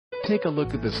Take a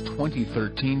look at this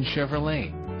 2013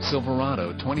 Chevrolet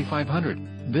Silverado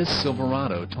 2500. This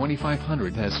Silverado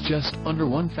 2500 has just under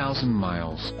 1,000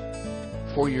 miles.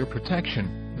 For your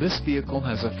protection, this vehicle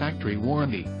has a factory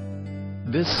warranty.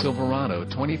 This Silverado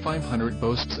 2500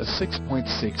 boasts a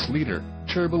 6.6-liter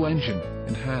turbo engine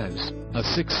and has a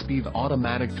 6-speed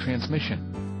automatic transmission.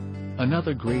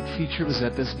 Another great feature is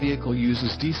that this vehicle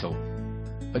uses diesel.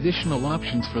 Additional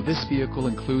options for this vehicle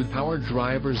include power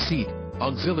driver's seat,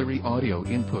 auxiliary audio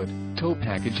input, tow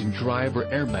package and driver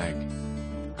airbag.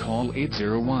 Call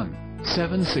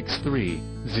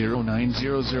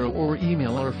 801-763-0900 or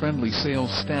email our friendly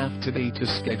sales staff today to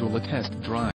schedule a test drive.